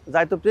হ্যাঁ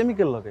যায় তো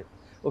প্রেমিকের লগে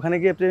ওখানে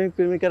গিয়ে প্রেমিক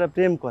প্রেমিকারা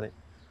প্রেম করে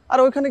আর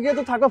ওইখানে গিয়ে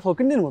তো থাকা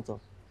ফকিন্নির মতো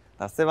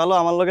তার চেয়ে ভালো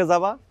আমার লগে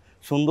যাবা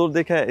সুন্দর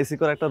দেখে এসি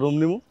করা একটা রুম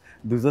নিমু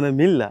দুজনে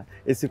মিললা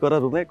এসি করা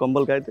রুমে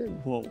কম্বল গাইতে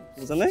ঘুমাবো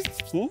বুঝলে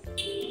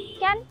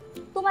কেন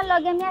তোমার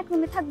লগে আমি এক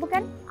রুমে থাকবো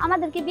কেন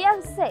আমাদের কি বিয়ে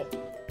হচ্ছে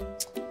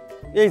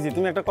এই যে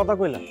তুমি একটা কথা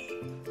কইলা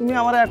তুমি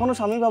আমার এখনো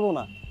স্বামী ভাবো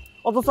না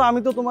অথচ আমি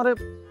তো তোমারে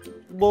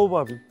বউ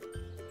ভাবি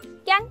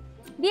কেন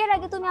বিয়ের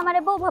আগে তুমি আমারে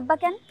বউ ভাববা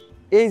কেন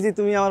এই যে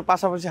তুমি আমার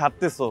পাশাপাশি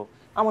হাঁটতেছো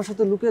আমার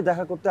সাথে লুকিয়ে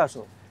দেখা করতে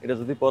আসো এটা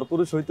যদি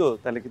পরপুরুষ হইতো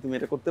তাহলে কি তুমি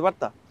এটা করতে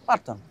পারতা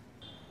পারতাম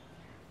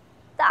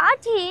তা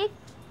ঠিক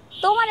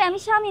তোমারে আমি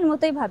স্বামীর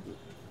মতোই ভাবি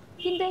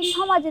কিন্তু এই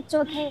সমাজের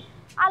চোখে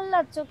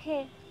আল্লাহর চোখে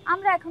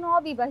আমরা এখনো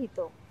অবিবাহিত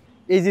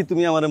এই যে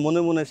তুমি আমার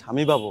মনে মনে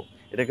স্বামী ভাবো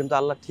এটা কিন্তু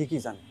আল্লাহ ঠিকই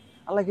জানে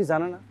আল্লাহ কি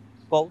জানে না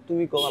কও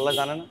তুমি কও আল্লাহ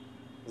জানে না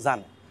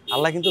জানে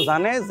আল্লাহ কিন্তু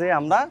জানে যে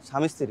আমরা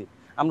স্বামী স্ত্রী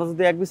আমরা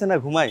যদি এক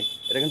বিছানায় ঘুমাই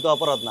এটা কিন্তু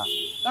অপরাধ না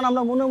কারণ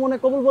আমরা মনে মনে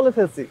কবুল বলে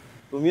ফেলছি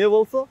তুমিও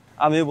বলছো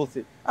আমিও বলছি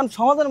কারণ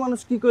সমাজের মানুষ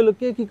কি কইলো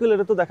কে কি কইলো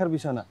এটা তো দেখার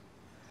বিষয় না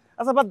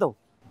আচ্ছা বাদ দাও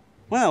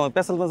হ্যাঁ আমার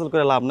পেছাল পেছাল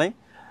করে লাভ নাই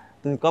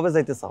তুমি কবে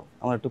যাইতে চাও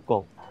আমার একটু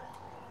কও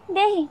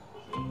দেখি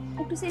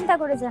একটু চিন্তা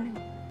করে জানেন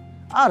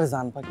আরে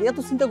জান পাখি এত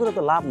চিন্তা করে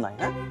তো লাভ নাই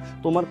হ্যাঁ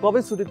তোমার কবে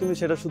ছুটি তুমি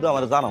সেটা শুধু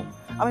আমার জানাও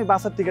আমি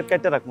বাসের টিকিট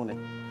কাটতে রাখবো না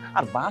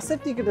আর বাসের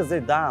টিকিটের যে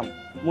দাম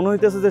মনে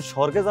হইতেছে যে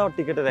স্বর্গে যাওয়ার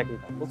টিকিটের একই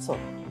দাম বুঝছো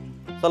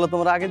চলো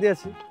তোমরা আগে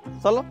দিয়েছি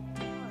চলো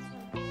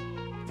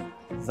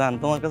জান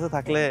তোমার কাছে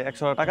থাকলে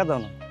 100 টাকা দাও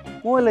না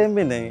মোবাইলে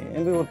এমবি নেই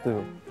এমবি করতে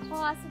হবে ও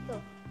আছে তো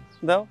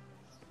দাও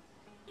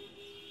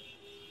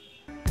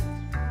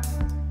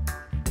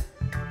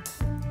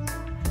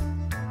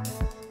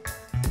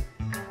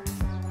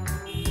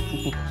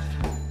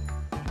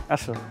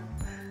আসো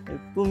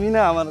তুমি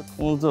না আমার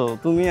বুঝছো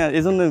তুমি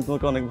এই জন্য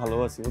তোমাকে অনেক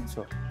ভালোবাসি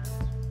বুঝছো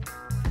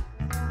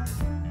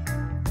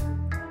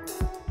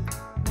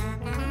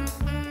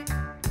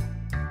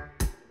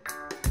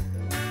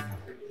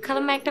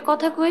খালাম্মা একটা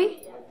কথা কই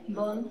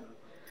বল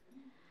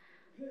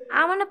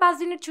আমার না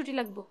 5 দিনের ছুটি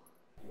লাগবে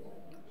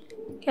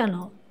কেন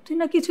তুই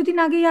না কিছুদিন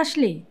আগেই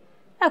আসলি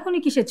এখনই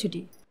কিসের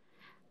ছুটি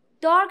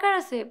দরকার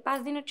আছে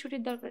 5 দিনের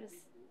ছুটির দরকার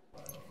আছে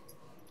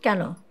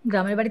কেন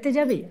গ্রামের বাড়িতে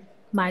যাবি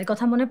মায়ের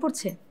কথা মনে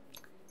পড়ছে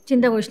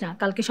চিন্তা করিস না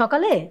কালকে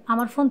সকালে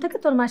আমার ফোন থেকে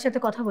তোর মায়ের সাথে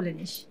কথা বলে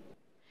নিস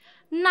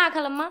না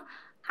খালাম্মা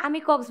আমি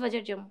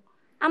কক্সবাজার যাব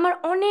আমার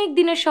অনেক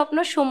দিনের স্বপ্ন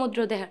সমুদ্র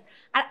দেখার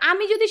আর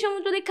আমি যদি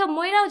সমুদ্র দেখা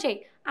মইরাও যাই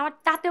আমার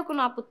তাতেও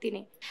কোনো আপত্তি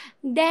নেই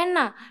দেন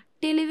না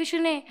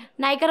টেলিভিশনে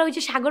নায়িকারা ওই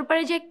যে সাগর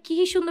পাড়ে যে কি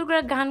সুন্দর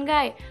করে গান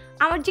গায়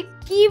আমার যে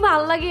কি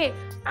ভাল লাগে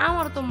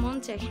আমার তো মন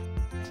চাই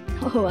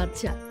ও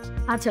আচ্ছা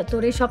আচ্ছা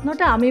তোর এই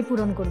স্বপ্নটা আমি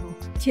পূরণ করব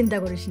চিন্তা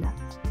করিস না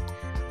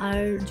আর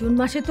জুন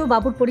মাসে তো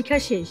বাবুর পরীক্ষা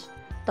শেষ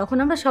তখন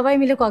আমরা সবাই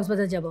মিলে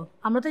কক্সবাজার যাব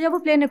আমরা তো যাব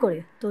প্লেনে করে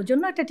তোর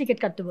জন্য একটা টিকিট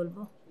কাটতে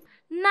বলবো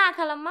না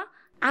খালাম্মা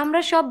আমরা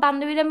সব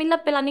বান্ধবীরা মিলে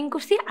প্ল্যানিং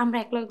করছি আমরা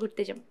একলা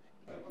ঘুরতে যাব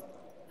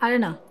আরে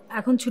না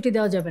এখন ছুটি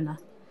দেওয়া যাবে না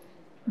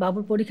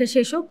বাবুর পরীক্ষা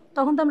শেষ হোক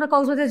তখন তো আমরা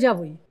কক্সবাজার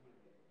যাবই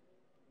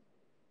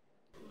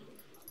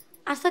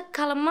আচ্ছা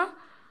খালাম্মা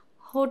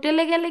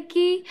হোটেলে গেলে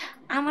কি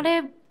আমারে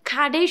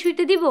খাটেই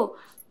শুইতে দিব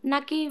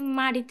নাকি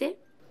মাড়িতে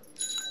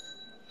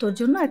তোর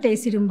জন্য একটা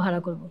এসি রুম ভাড়া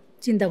করব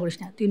চিন্তা করিস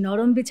না তুই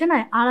নরম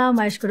বিছানায় আরাম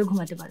আয়েশ করে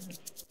ঘুমাতে পারবি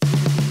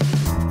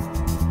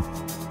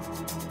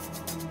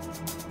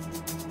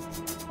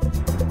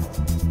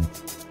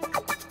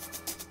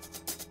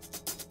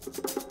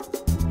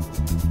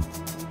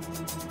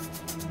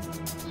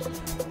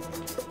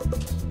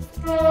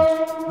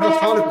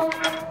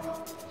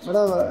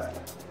ম্যাডাম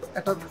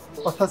একটা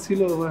কথা ছিল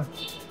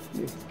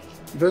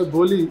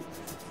বলি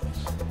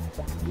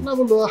না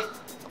বললো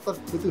আপনার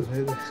ক্ষতি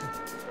হয়ে যাচ্ছে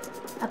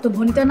এত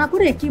ভনিতা না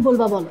করে কি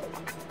বলবা বলো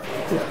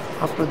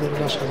আপনাদের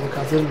বাসায় যে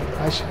কাজের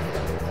আসে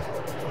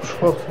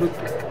সব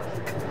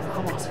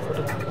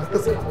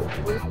লাগতেছে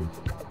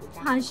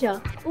আয়শা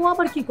ও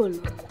আবার কি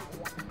করলো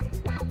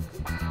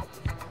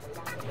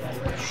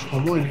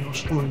সময় নেই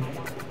অসময় নেই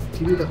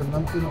টিভি দেখার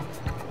নাম কেন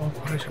আমার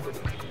ঘরে এসে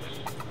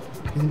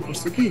দিন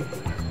করছে কি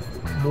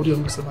মরিয়ম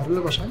গেছে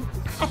বাড়ির বাসায়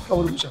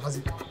আমার বসে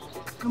হাজির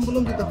আমি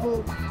বললাম যে দেখো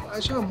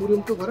আয়সা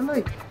মরিয়ম তো ঘরে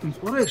নাই তুই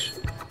পরে এসো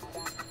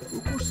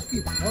করছে কি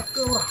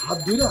ভটকা ওর হাত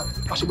ধুইরা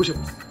পাশে বসে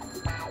পড়ছে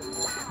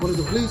মনে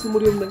তো ভুলে গেছি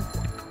মরিয়ম নাই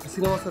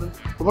সিনেমা স্যার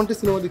রোমান্টিক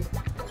সিনেমা দেখি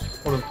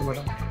বলেন তো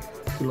ম্যাডাম,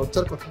 কি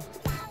লজ্জার কথা।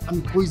 আমি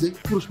কই যাই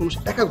পুরুষ মানুষ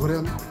একা ঘরে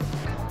আমি,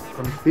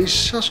 কারণ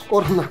বিশ্বাস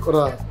করা না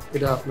করা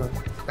এটা আপনার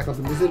একান্ত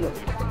নিজের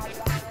ব্যাপার।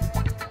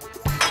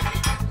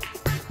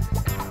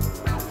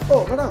 ও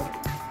ম্যাডাম,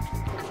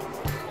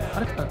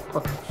 আরেকটা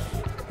কথা,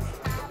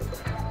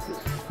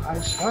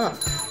 আয়শা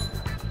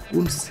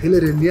কোন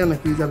ছেলেরে নিয়ে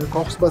নাকি যাবে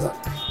কক্সবাজার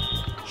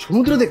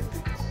সমুদ্র দেখতে।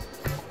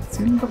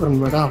 চিন্তা করেন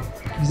ম্যাডাম,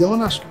 কি যেমন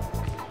আসলো।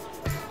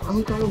 আমি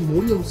তো আমার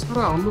মরিয়ম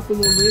ছাড়া অন্য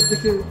কোনো মেয়ের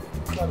দেখে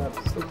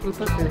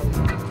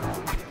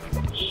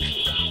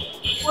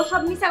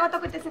ওসব মিশা কথা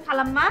কইতেছে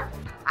খালাম্মা।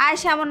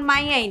 আয়েশা এমন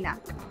মাইয়াই না,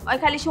 ওই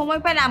খালি সময়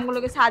পাইলে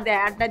আমগুলোকে ছাদে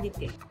আড্ডা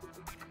দিতে।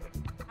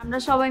 আমরা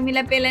সবাই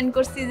মিলে প্ল্যান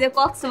করছি যে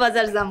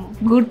কক্সবাজার যাবো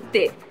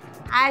ঘুরতে,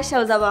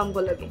 আয়েশাও যাবো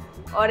আমগুলোকে।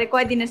 ওরে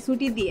কয়দিনের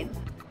ছুটি দিয়েন।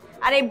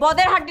 আর এই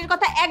বদের হাড্ডির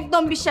কথা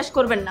একদম বিশ্বাস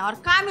করবেন না, আর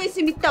কাম হয়েছে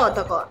মিথ্যা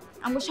কথা কর।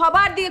 আমাকে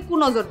সবার দিকে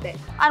কুনজর দেয়,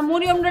 আর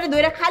মরিয়মরে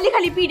ধরে খালি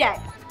খালি পিড়ায়।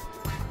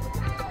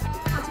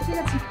 আচ্ছা ঠিক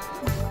আছে।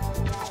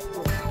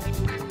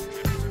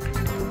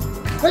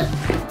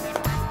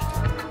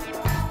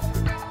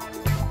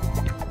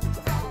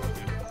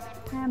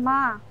 হ্যাঁ মা,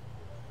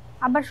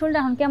 আবার শরীরটা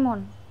এখন কেমন?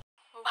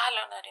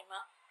 ভালো না রে মা,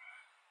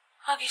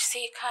 আগের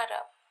চেয়ে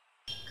খারাপ।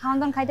 খাওয়ান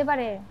দাওয়ান খাইতে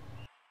পারে?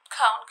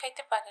 খাওয়ান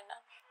খাইতে পারে না।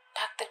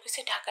 ডাক্তার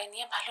কইছে ঢাকায়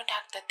নিয়ে ভালো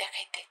ডাক্তার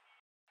দেখাইতে।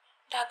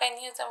 ঢাকায়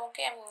নিয়ে যাবো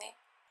কেমনে?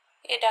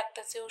 এ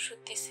ডাক্তার যে ওষুধ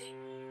দিছে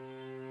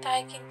তাই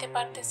কিনতে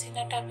পারতেছি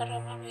না টাকার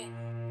অভাবে।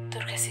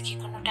 তোর কাছে কি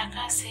কোনো টাকা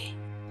আছে?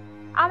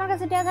 আমার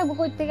কাছে টাকা থাকবো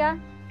কই থেকে?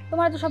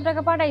 তোমার তো সব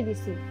টাকা পাঠাই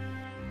দিছি।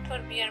 তোর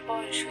বিয়ের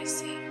বয়স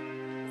হয়েছে,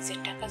 নিজের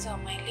টাকা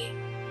জমাইলে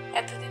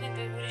এতদিনে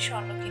 2 ভরি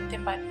স্বর্ণ কিনতে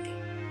পারতি।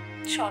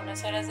 স্বর্ণ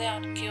ছাড়া যে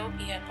আর কেউ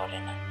বিয়ে করে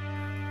না।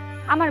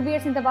 আমার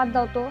বিয়ের চিন্তা বাদ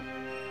দাও তো,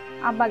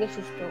 আব্বাকে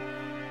সুস্থ।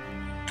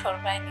 তোর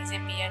ভাই নিজে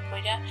বিয়ে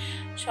কইরা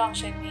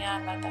সংসার নিয়ে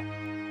আলাদা,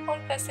 ওর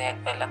কাছে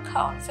একবেলা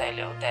খাওয়ান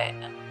চাইলেও দেয়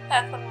না।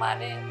 এখন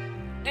মানে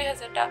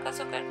 2000 টাকা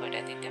জোগাড় করে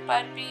দিতে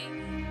পারবি?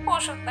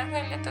 ওষুধ না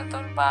খাইলে তো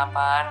তোর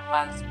বাবা আর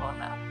বাঁচবো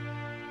না।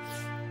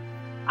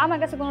 আমার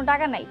কাছে কোনো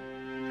টাকা নাই,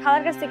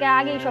 খালার কাছ থেকে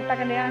আগেই সব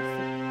টাকা নিয়ে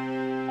রাখছি।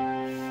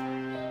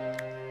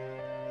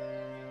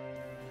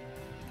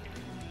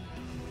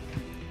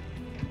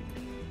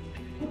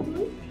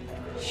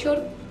 শোন,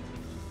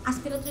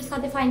 আজকে রাত্রে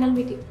সাথে ফাইনাল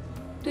মিটিং,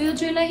 তুইও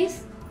চলে আহিস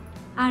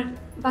আর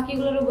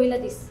বাকিগুলোরও বইলা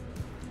দিস।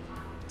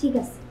 ঠিক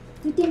আছে,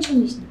 তুই টেনশন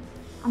নিস না,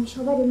 আমি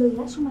সবাই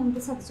লইয়া সময়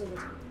মতো সাথে চলে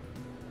যাব।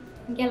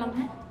 গেলাম।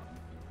 হ্যাঁ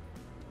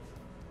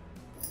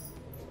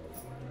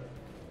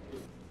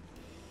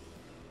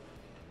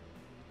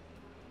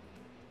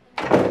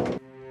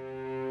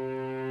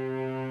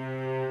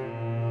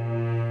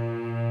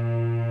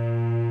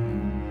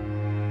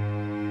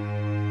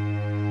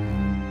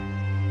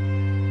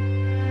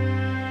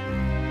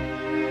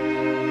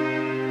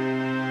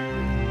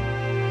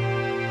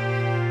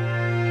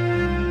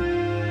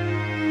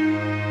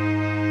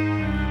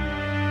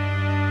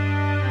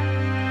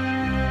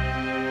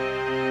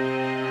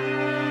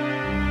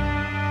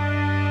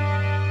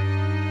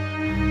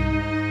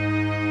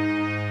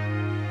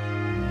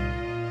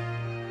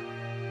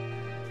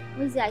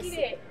ওই যে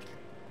আইছে।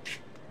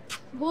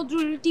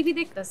 বদরুল টিভি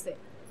দেখতেছে।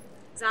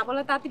 যা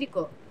বলে তাড়াতাড়ি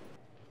কর।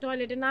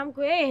 টয়লেটের নাম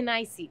কয়ে এখানে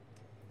আইছি,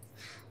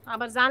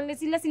 আবার জানলে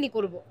চিল্লাচিল্লি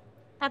করবো।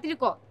 তাড়াতাড়ি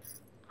কর।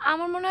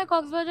 আমার মনে হয়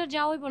কক্সবাজার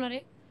যাওয়া হইব না রে।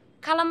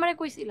 খালাম্মারে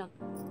কইছিলাম,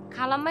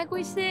 খালাম্মায়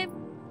কইছে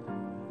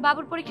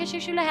বাবুর পরীক্ষা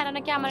শেষ হলে হেরা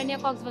নাকি আমার নিয়ে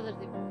কক্সবাজার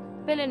দেবে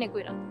প্লেনে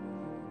কইরা।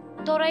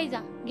 তোরাই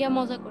যা, গিয়া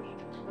মজা কর।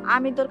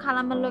 আমি তোর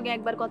খালাম্মার লগে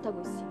একবার কথা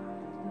কইছি,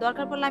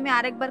 দরকার পড়লে আমি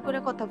আরেকবার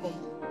করে কথা কম।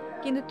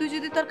 কিন্তু তুই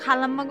যদি তোর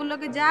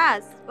খালাম্মাগুলোকে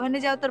যাস, ওখানে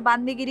যাও তোর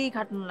বান্দিগিরি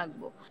খাটানো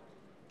লাগবো।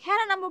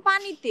 খেরা নামবো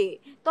পানিতে,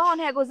 তখন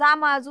হ্যাঁ গো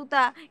জামা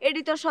জুতা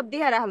এডি তোর সব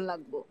দেহারা হাল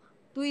লাগবো।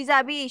 তুই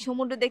যাবি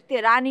সমুদ্র দেখতে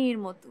রানীর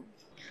মতো।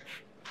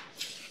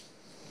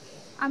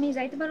 আমি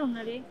যাইতে পারব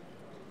না রে,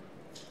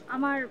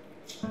 আমার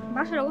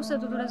বাসার অবস্থা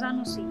তো তোরা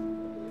জানোসই,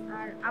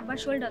 আর আব্বার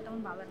শরীরটা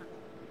তেমন ভালো না।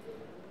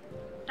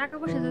 টাকা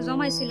পয়সা যে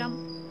জমাইছিলাম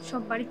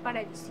সব বাড়িতে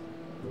পাঠাই দিছি।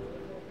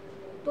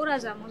 তোরা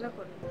যা, মজা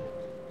কর।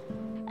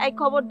 এই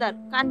খবরদার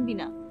কানবি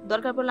না,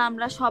 দরকার পড়লে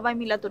আমরা সবাই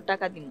মিলা তোর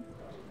টাকা দিব।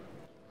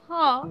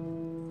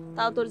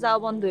 তাও তোর যাওয়া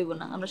বন্ধ হইব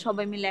না, আমরা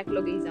সবাই মিলে এক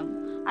লগেই যাবো।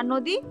 আর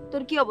নদী,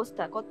 তোর কি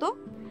অবস্থা কত?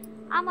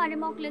 আমারে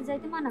মকলে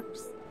যাইতে মানা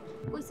করছে,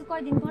 কইছে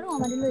কয়দিন পরে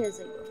আমারে লইয়া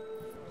যাইব।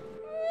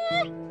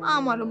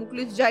 আমারও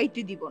মুকলেশ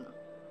যাইতে দিব না।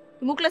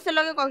 তুই মুকলেশের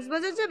লগে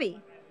কক্সবাজার যাবি?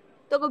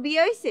 তোকে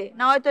বিয়ে হইছে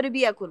না? হয় তোরে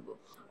বিয়া করব।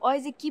 ওই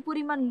যে কি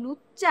পরিমাণ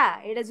লুচ্চা,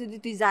 এটা যদি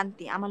তুই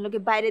জানতি। আমার লগে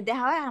বাইরে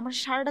দেখা হয়, আমার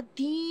সারাটা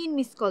দিন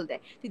মিস কল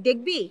দেয়, তুই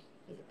দেখবি।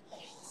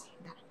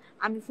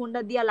 আমি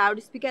ফোনটা দিয়া লাউড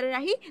স্পিকারে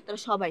রাখি, তোরা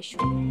সবাই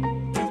শুন।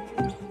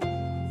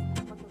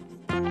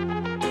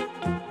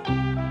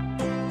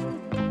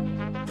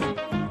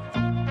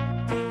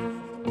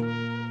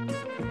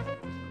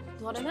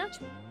 ধরে না?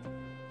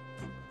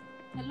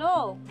 হ্যালো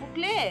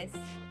মুকলেশ।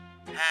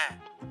 হ্যাঁ,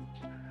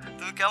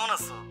 তুমি কেমন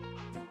আছো?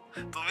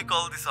 তুমি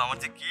কল দিছো, আমার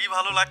যে কি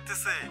ভালো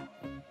লাগতেছে।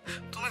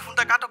 তুমি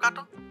ফোনটা কাটো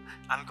কাটো,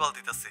 আমি কল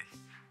দিতেছি।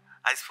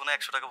 আইস ফোনে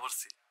 100 টাকা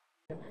ভরছি।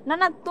 না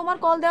না, তোমার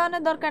কল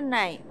দেওয়ানোর দরকার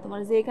নাই।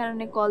 তোমার যে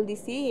কারণে কল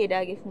দিছি এটা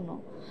আগে শুনো।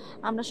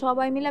 আমরা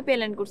সবাই মিলে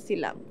প্ল্যান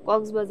করছিলাম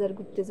কক্সবাজার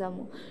ঘুরতে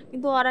যাবো,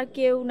 কিন্তু ওরা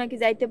কেউ নাকি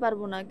যাইতে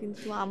পারবো না।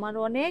 কিন্তু আমার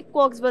অনেক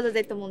কক্সবাজার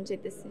যাইতে মন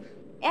চাইতেছে।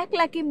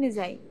 একলা কেমনে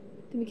যাই?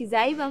 তুমি কি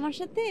যাইবা আমার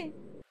সাথে?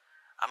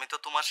 আমি তো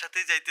তোমার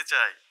সাথেই যাইতে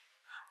চাই।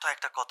 তো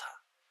একটা কথা,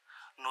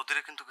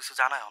 নদীরে কিন্তু কিছু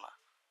জানায়ও না,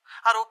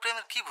 আর ও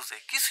প্রেমের কি বুঝে?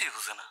 কিছুই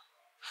বুঝে না।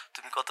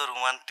 তুমি কত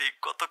রোমান্টিক,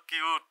 কত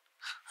কিউট,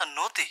 আর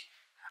নদী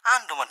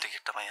আনরোমান্টিক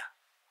একটা মাইয়া,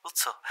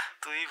 বুঝছো?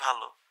 তুমি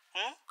ভালো,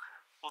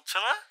 বুঝছো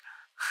না?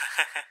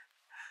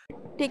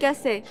 ঠিক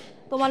আছে,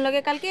 তোমার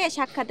লগে কালকে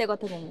সাক্ষাতে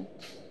কথা বলবো।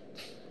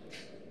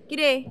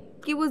 কিরে,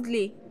 কি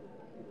বুঝলি?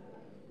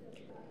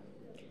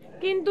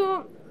 কিন্তু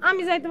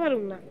আমি যাইতে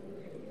পারুম না।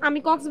 আমি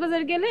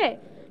কক্সবাজার গেলে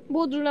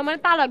বদরুল আমার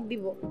তালাক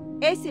দিব।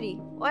 এই সিরি,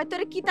 ওই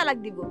তোরে কি তালাক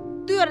দিব?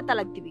 তুই ওরে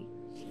তালাক দিবি?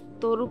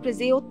 তোর উপরে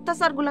যে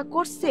অত্যাচারগুলা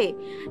করছে,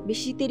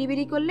 বেশি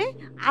তেরিবেরি করলে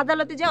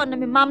আদালতে যা ওর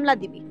নামে মামলা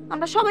দিবি।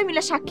 আমরা সবাই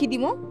মিলে সাক্ষী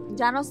দিব।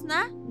 জানোস না,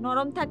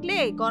 নরম থাকলে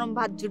গরম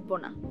ভাত জুটবো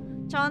না।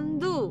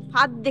 চন্দু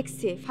ফাঁদ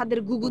দেখছে, ফাঁদের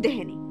গুগু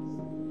দেখেনি।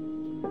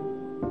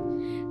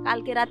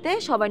 কালকে রাতে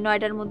সবাই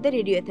 9টার মধ্যে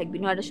রেডি হয়ে থাকবি।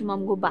 9টার সময়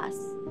আমগো বাস।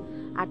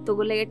 আর তো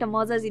গলে একটা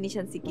মজার জিনিস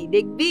আনছি, কি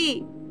দেখবি?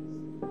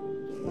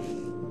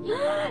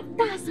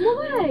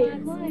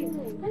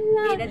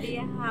 এটা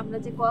দিয়ে আমরা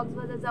যে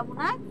কক্সবাজার যাবো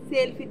না,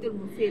 সেলফি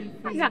তুলবো,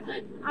 সেলফি।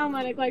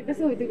 আমারে কয়েকটা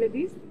ছবি তুলে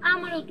দিস।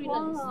 আমারও তুই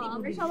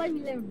আমরা সবাই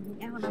মিলে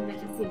এখন আমরা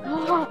একটা সেলফি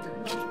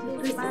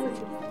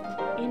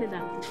এনে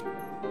দাও।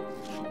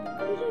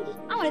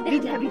 আমার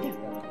বিধা বিধা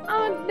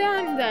আমার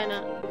দেখান যায় না।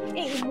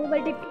 এই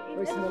মোবাইলটা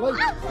ওই সিনা ভাই,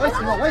 ওই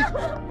সিনা ভাই,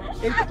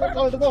 এই তো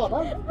কলটা দাও না,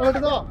 কলটা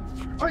দাও।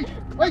 ওই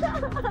ওই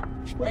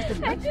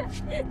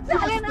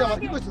চলে না,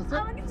 আমাকে কইছিস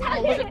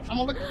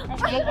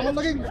আমার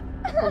লাগে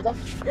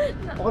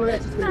ওগুলো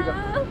অ্যাক্সেস করে দিবা।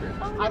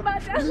 আর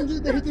তুমি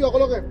যদি দেখি তুই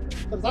ওগুলোকে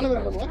জানাবে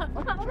না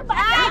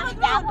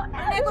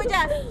কই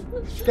যাস?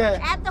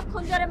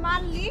 এতক্ষণ ধরে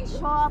মারলি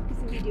সব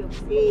কিছু ভিডিও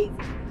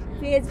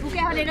ফেসবুকে,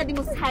 এখন এটা দিব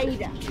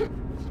সাইডা।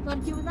 তোর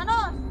কি জানো?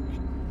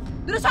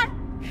 দূরে সর,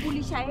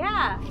 পুলিশ আয়া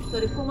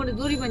তোর কোমরে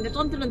দড়ি বাঁধা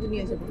তন্ত্রনন্ত্র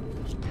নিয়ে যাবে।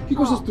 কি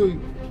করছিস তুই?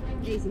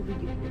 এই যে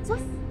ভিডিও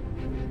বুঝছস,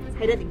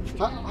 সাইডা দিবি।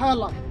 হ্যাঁ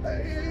আল্লাহ,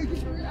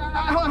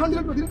 এখন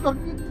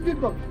ডিলিট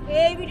কর।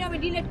 এই ভিডিও আমি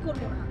ডিলিট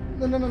করব না।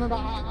 না না না না,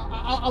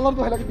 আল্লাহর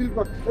দোহাই লাগে ডিলিট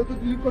কর। তুই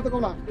ডিলিট করতে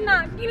কও না। না,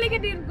 কি লিখে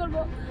ডিলিট করব?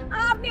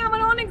 আপনি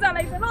আমার অনেক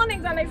জ্বালাইছেন, অনেক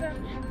জ্বালাইছেন।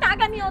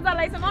 টাকা নিয়েও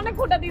জ্বালাইছেন, অনেক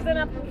খোটা দিয়েছেন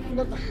আপনি।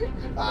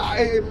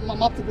 এই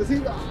মাপ চাইতেছি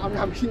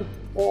আমি।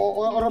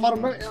 ওরা মারুন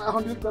না,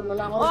 এখন ডিলিট কর,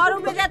 নাহলে আমার ওর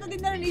উপরে এতদিন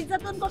ধরে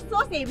নির্যাতন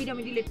করছস, এই ভিডিও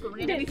আমি ডিলিট করব না।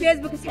 এটা আমি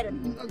ফেসবুকে ছেড়ে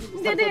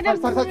দেব।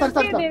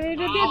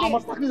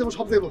 আমার চাকরি যাবো,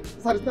 সব যাবো।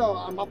 স্যার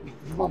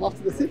মাপ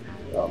চাইতেছি,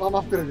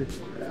 মাফ করে দে,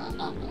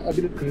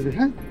 ডিলিট করে দে।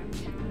 হ্যাঁ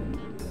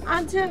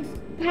আচ্ছা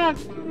থাক,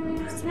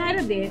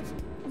 ছেড়ে দে।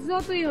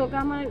 যতই হোক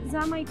আমার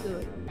জামাই তো।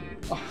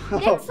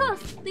 দেখছস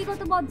তুই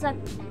কত বজ্জাত,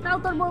 তাও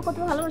তোর বউ কত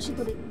ভালোবাসি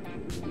তোরে।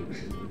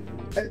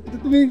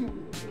 তুমি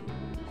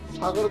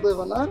সাগর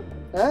দেবা না?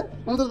 হ্যাঁ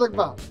তুমি তো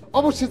দেখবা,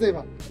 অবশ্যই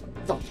দেবা।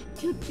 যাও,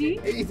 সত্যি?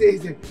 এই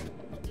যে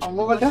আমার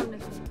মোবাইলটা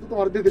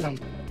তোমার দিয়ে দিলাম,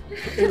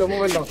 এই লো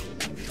মোবাইলটা।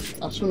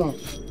 আর শোনো,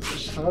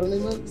 সাগর নেই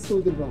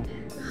ছবি তুলবা,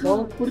 সব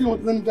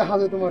পরিমতো দেখা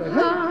যায় তোমার।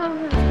 হ্যাঁ